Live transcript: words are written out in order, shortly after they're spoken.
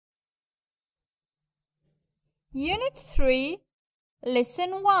Unit 3,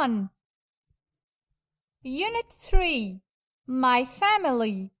 Lesson 1. Unit 3, My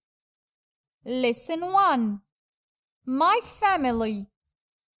Family. Lesson 1, My Family.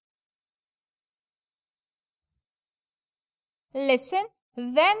 Listen,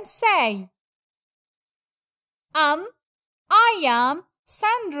 then say. I am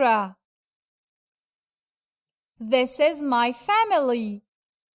Sandra. This is my family.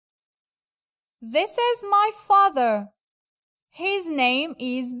 This is my father. His name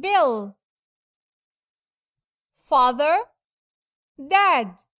is Bill. Father,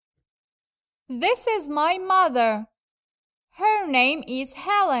 Dad. This is my mother. Her name is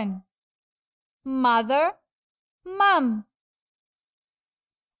Helen. Mother, Mom.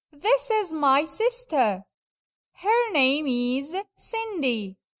 This is my sister. Her name is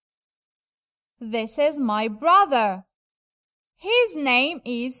Cindy. This is my brother. His name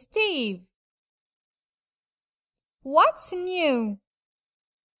is Steve. What's new?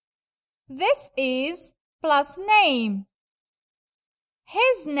 This is plus name.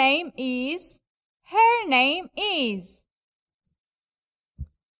 His name is, her name is.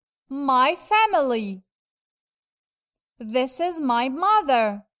 My family. This is my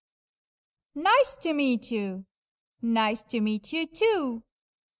mother. Nice to meet you. Nice to meet you too.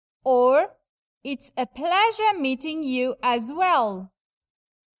 Or, it's a pleasure meeting you as well.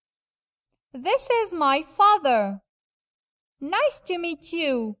 This is my father. Nice to meet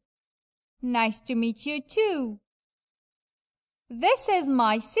you. Nice to meet you too. This is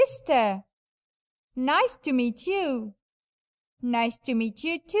my sister. Nice to meet you. Nice to meet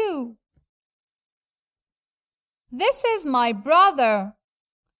you too. This is my brother.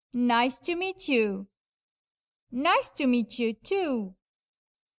 Nice to meet you. Nice to meet you too.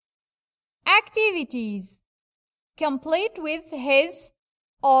 Activities. Complete with his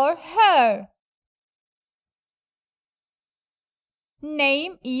or her.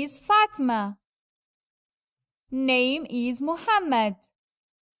 Name is Fatma. Name is Muhammad.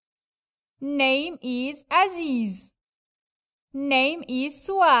 Name is Aziz. Name is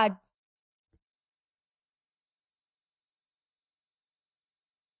Suad.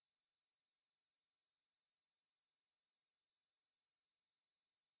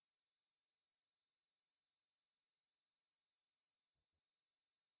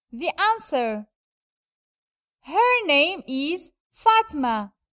 The answer. Her name is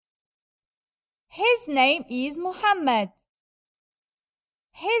Fatma. His name is Muhammad.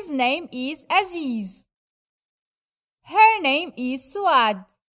 His name is Aziz. Her name is Suad.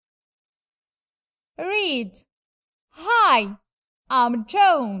 Read. Hi, I'm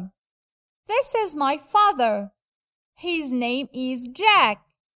Joan. This is my father. His name is Jack.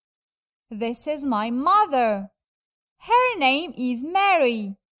 This is my mother. Her name is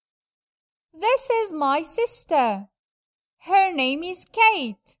Mary. This is my sister. Her name is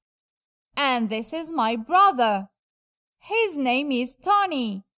Kate. And this is my brother. His name is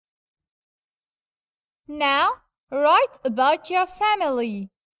Tony. Now, write about your family.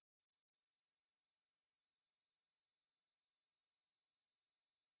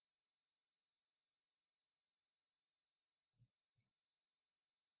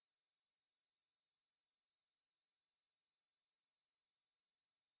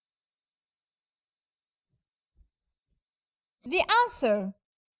 The answer.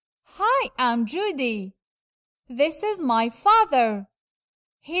 Hi, I'm Judy. This is my father.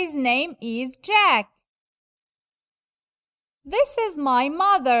 His name is Jack. This is my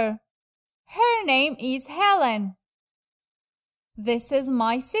mother. Her name is Helen. This is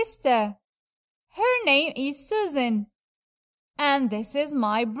my sister. Her name is Susan. And this is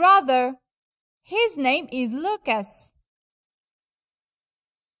my brother. His name is Lucas.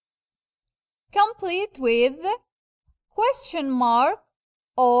 Complete with question mark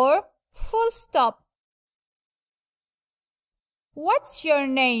or full stop. What's your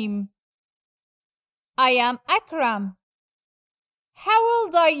name? I am Akram. How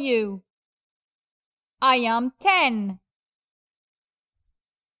old are you? I am 10.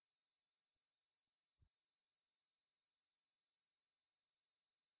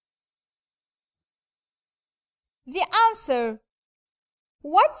 The answer.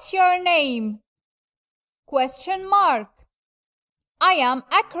 What's your name? Question mark. I am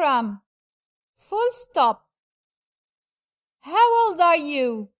Akram. Full stop. How old are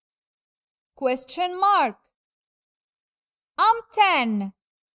you? Question mark. I'm 10.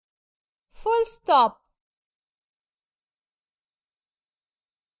 Full stop.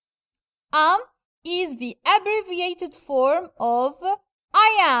 Is the abbreviated form of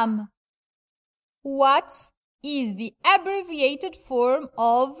I am. What is the abbreviated form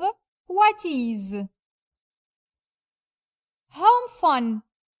of what is. home fun,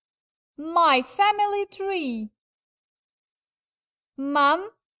 my family tree. Mom,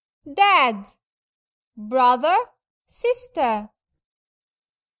 dad, brother, sister,